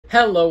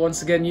Hello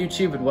once again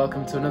YouTube, and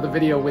welcome to another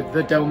video with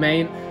The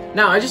Domain.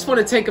 Now I just want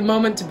to take a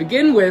moment to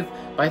begin with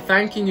by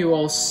thanking you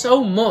all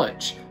so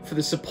much for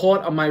the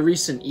support on my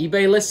recent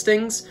eBay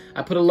listings.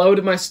 I put a load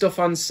of my stuff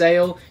on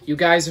sale. You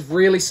guys have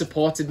really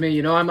supported me.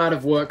 You know I'm out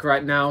of work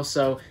right now,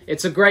 so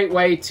it's a great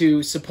way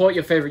to support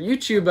your favorite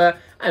YouTuber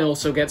and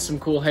also get some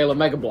cool Halo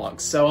Mega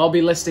Bloks. So I'll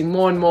be listing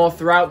more and more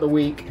throughout the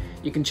week.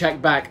 You can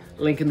check back,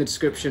 link in the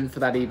description for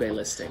that eBay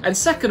listing. And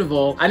second of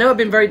all, I know I've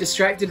been very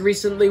distracted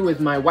recently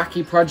with my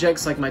wacky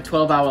projects like my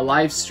 12-hour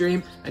live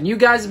stream, and you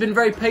guys have been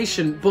very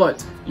patient,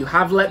 but you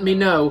have let me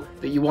know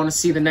that you want to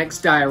see the next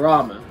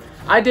diorama.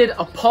 I did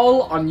a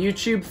poll on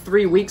YouTube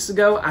 3 weeks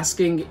ago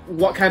asking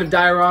what kind of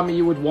diorama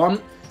you would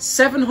want.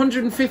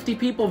 750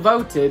 people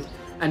voted,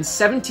 and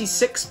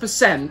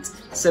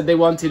 76% said they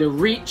wanted a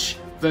Reach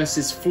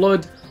versus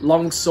Flood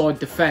longsword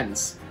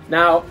defense.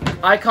 Now,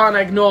 I can't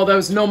ignore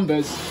those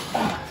numbers,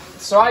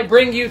 so I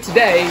bring you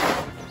today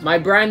my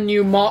brand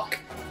new mock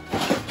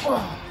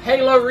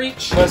Halo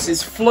Reach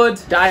versus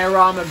Flood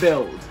diorama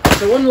build.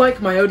 So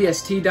unlike my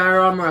ODST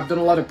diorama, I've done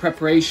a lot of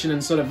preparation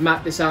and sort of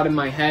mapped this out in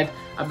my head.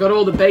 I've got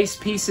all the base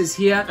pieces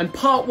here, and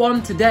part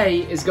one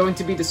today is going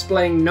to be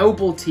displaying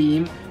Noble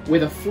Team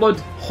with a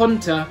Flood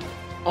Hunter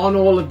on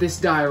all of this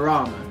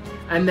diorama.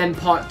 And then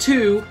part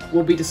two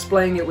will be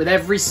displaying it with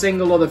every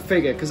single other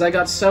figure, because I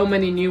got so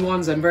many new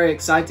ones I'm very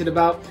excited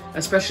about,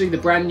 especially the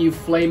brand new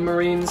Flame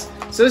Marines.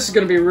 So this is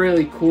going to be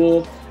really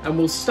cool, and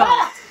we'll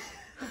start...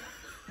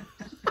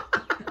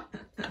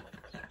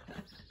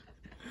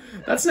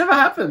 That's never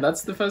happened.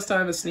 That's the first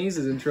time a sneeze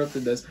has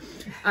interrupted this.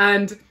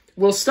 And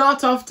we'll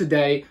start off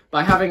today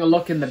by having a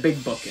look in the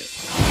big bucket.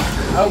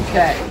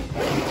 Okay.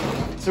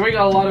 So we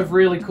got a lot of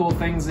really cool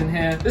things in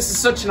here. This is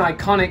such an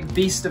iconic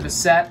beast of a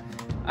set.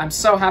 I'm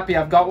so happy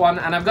I've got one,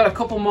 and I've got a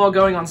couple more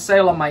going on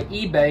sale on my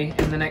eBay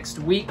in the next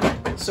week.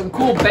 Some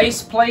cool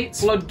base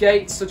plates,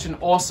 Floodgates, such an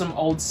awesome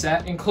old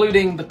set,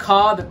 including the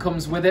car that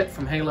comes with it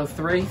from Halo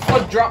 3.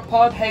 Flood Drop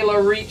Pod,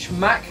 Halo Reach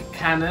Mac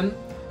Cannon,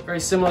 very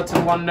similar to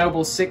the one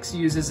Noble 6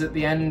 uses at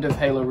the end of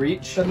Halo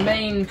Reach. The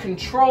main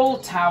control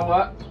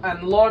tower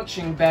and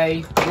launching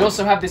bay. We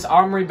also have this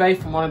armory bay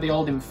from one of the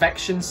old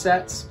Infection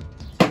sets.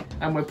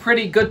 And we're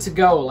pretty good to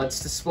go.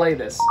 Let's display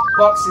this.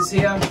 Box is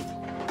here.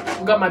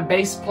 We've got my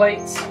base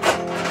plates.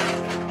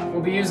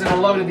 We'll be using a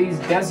load of these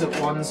desert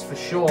ones for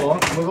sure.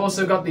 We've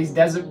also got these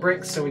desert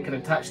bricks so we can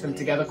attach them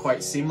together quite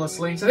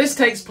seamlessly. So this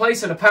takes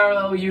place in a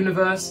parallel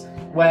universe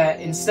where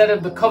instead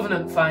of the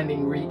Covenant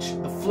finding Reach,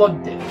 the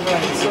Flood did.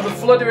 Right, so the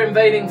Flood are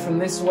invading from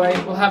this way.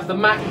 We'll have the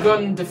Mac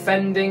gun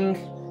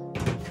defending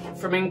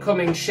from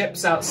incoming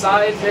ships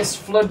outside. This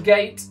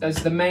Floodgate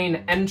as the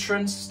main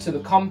entrance to the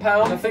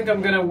compound. I think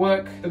I'm going to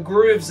work the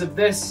grooves of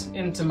this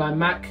into my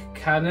Mac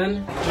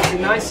cannon. It would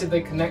be nice if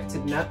they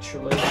connected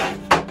naturally.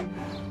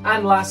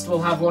 And last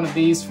we'll have one of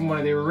these from one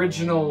of the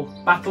original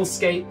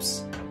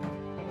Battlescapes.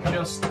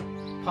 Just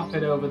pop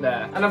it over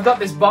there. And I've got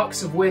this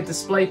box of weird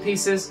display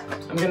pieces.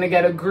 I'm going to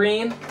get a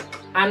green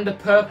and a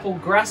purple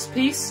grass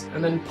piece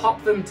and then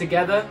pop them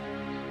together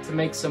to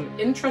make some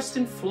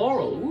interesting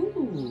floral.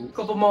 Ooh, a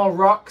couple more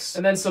rocks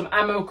and then some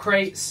ammo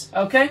crates.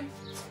 Okay,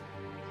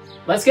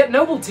 let's get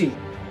Noble Team.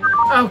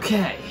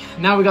 Okay,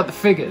 now we got the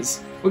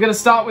figures. We're going to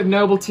start with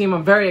Noble Team.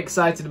 I'm very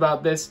excited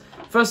about this.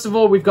 First of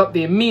all, we've got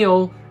the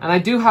Emil, and I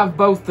do have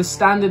both the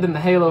Standard and the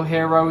Halo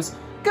Heroes.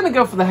 I'm going to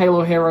go for the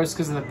Halo Heroes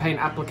because of the paint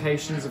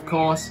applications, of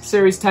course.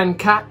 Series 10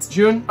 Cat,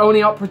 Jun,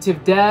 Oni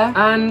Operative Dare,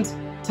 and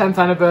 10th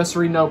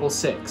Anniversary Noble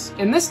 6.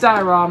 In this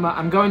diorama,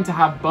 I'm going to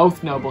have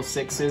both Noble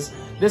 6s.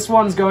 This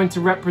one's going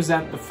to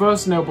represent the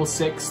first Noble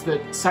 6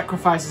 that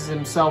sacrifices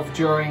himself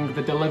during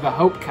the Deliver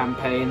Hope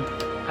campaign,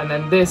 and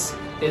then this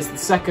is the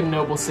second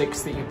Noble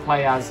 6 that you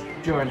play as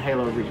during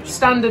Halo Reach.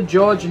 Standard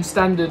George and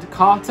Standard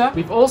Carter.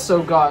 We've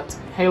also got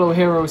Halo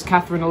Heroes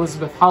Catherine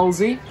Elizabeth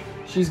Halsey.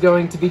 She's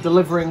going to be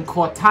delivering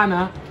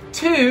Cortana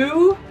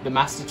to the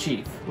Master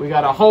Chief. We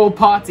got a whole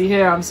party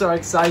here, I'm so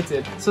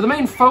excited. So the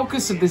main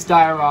focus of this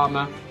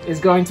diorama is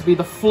going to be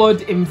the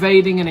Flood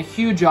invading in a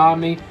huge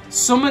army.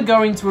 Some are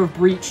going to have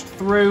breached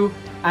through,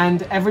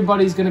 and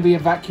everybody's going to be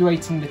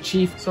evacuating the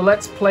Chief. So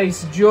let's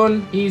place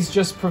Jun. He's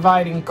just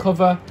providing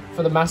cover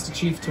for the Master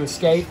Chief to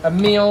escape.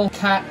 Emil,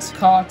 Kat,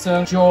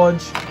 Carter,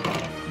 George,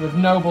 with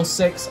Noble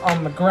 6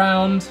 on the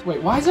ground.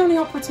 Wait, why is Oni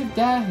Operative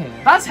Dare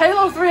here? That's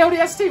Halo 3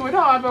 ODST, we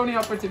don't have Oni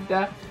Operative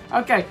Dare.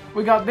 Okay,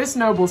 we got this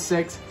Noble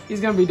 6.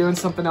 He's going to be doing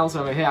something else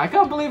over here. I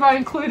can't believe I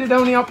included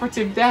Oni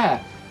Operative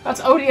Dare.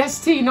 That's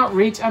ODST, not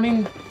Reach. I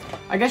mean,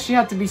 I guess she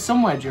had to be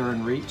somewhere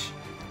during Reach.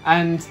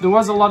 And there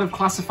was a lot of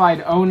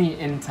classified Oni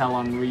intel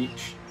on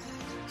Reach.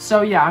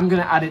 So yeah, I'm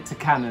going to add it to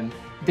canon.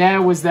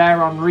 Dare was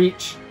there on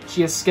Reach.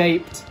 She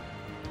escaped.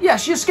 Yeah,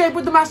 she escaped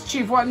with the Master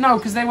Chief. What? No,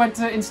 because they went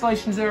to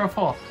Installation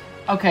 04.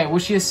 Okay, well,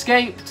 she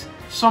escaped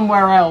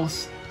somewhere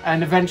else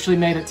and eventually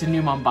made it to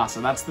New Mombasa.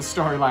 That's the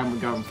storyline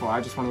we're going for.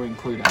 I just want to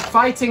include it.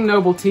 Fighting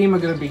Noble Team are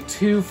going to be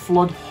 2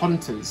 Flood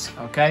Hunters,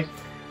 okay?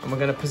 And we're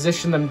going to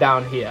position them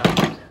down here.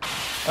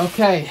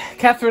 Okay,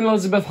 Catherine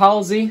Elizabeth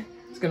Halsey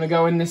is going to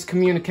go in this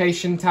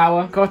communication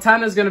tower.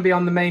 Cortana's going to be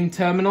on the main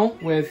terminal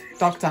with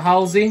Dr.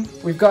 Halsey.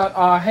 We've got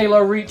our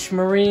Halo Reach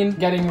Marine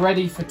getting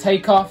ready for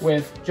takeoff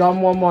with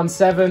John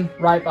 117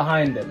 right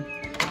behind him.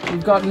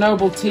 We've got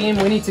Noble Team.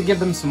 We need to give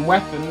them some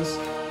weapons.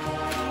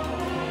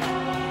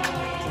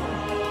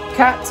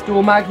 Cat,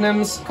 dual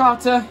magnums.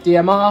 Carter,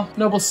 DMR.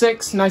 Noble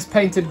 6, nice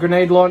painted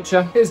grenade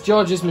launcher. Here's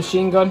George's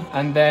machine gun.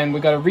 And then we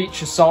got a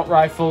Reach assault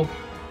rifle.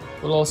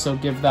 We'll also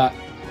give that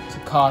to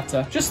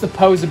Carter. Just the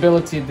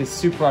posability of this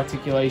super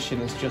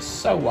articulation is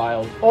just so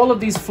wild. All of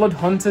these Flood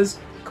Hunters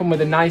come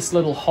with a nice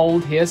little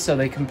hold here so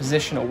they can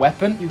position a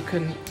weapon. You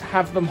can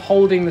have them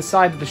holding the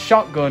side of the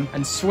shotgun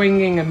and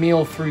swinging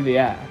Emil through the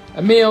air.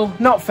 Emil,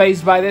 not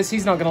fazed by this.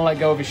 He's not going to let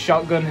go of his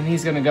shotgun, and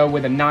he's going to go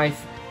with a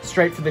knife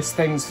straight for this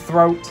thing's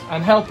throat.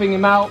 And helping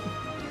him out,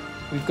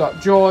 we've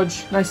got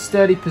George. Nice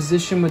sturdy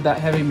position with that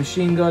heavy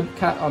machine gun.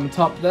 Cat on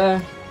top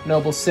there.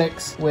 Noble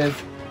 6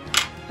 with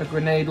a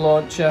grenade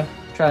launcher.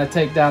 Trying to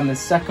take down this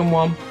second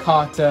one.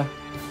 Carter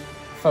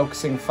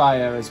focusing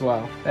fire as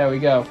well. There we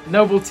go.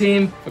 Noble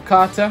Team for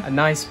Carter. A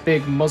nice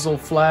big muzzle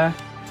flare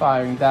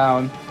firing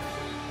down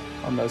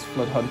on those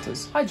Flood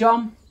Hunters. Hi,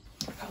 John.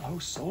 Hello,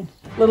 son.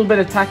 A little bit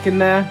of attack in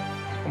there,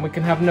 and we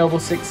can have Noble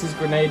 6's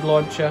grenade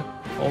launcher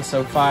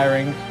also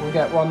firing. We'll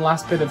get one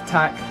last bit of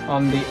tack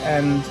on the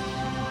end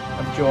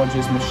of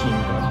George's machine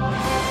gun.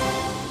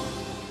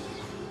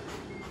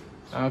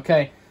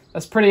 Okay,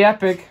 that's pretty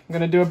epic. I'm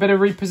going to do a bit of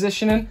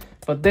repositioning,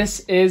 but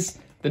this is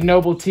the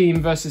Noble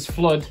Team versus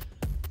Flood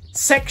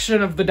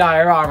section of the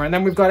diorama, and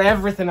then we've got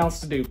everything else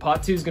to do.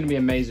 Part 2 is going to be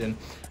amazing.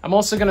 I'm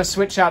also going to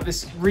switch out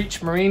this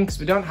Reach Marine because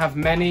we don't have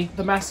many.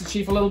 The Master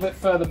Chief a little bit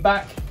further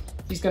back.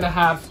 He's going to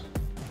have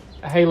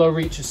a Halo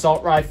Reach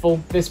assault rifle.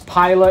 This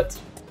pilot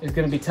is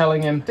going to be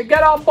telling him to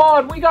get on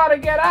board. We got to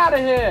get out of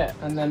here.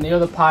 And then the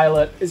other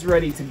pilot is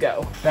ready to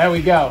go. There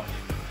we go.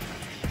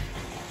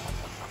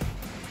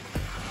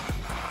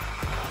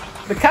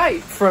 The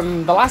kite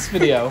from the last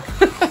video.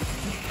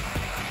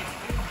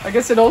 I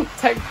guess it all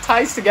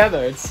ties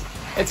together.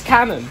 It's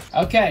canon.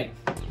 Okay,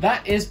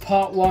 that is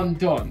part 1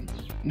 done.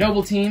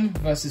 Noble Team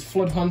versus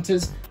Flood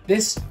Hunters.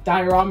 This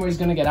diorama is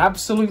going to get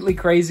absolutely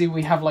crazy.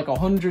 We have like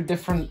 100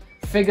 different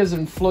figures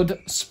and flood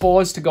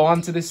spores to go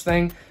onto this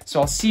thing.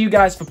 So I'll see you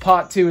guys for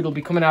part 2. It'll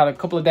be coming out a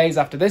couple of days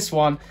after this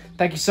one.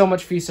 Thank you so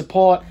much for your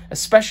support,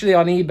 especially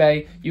on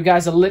eBay. You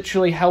guys are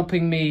literally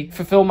helping me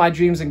fulfill my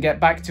dreams and get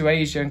back to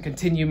Asia and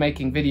continue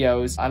making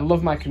videos. I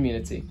love my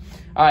community.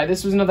 All right,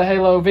 this was another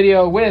Halo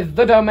video with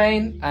The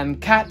Domain,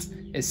 and Cat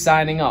is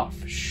signing off.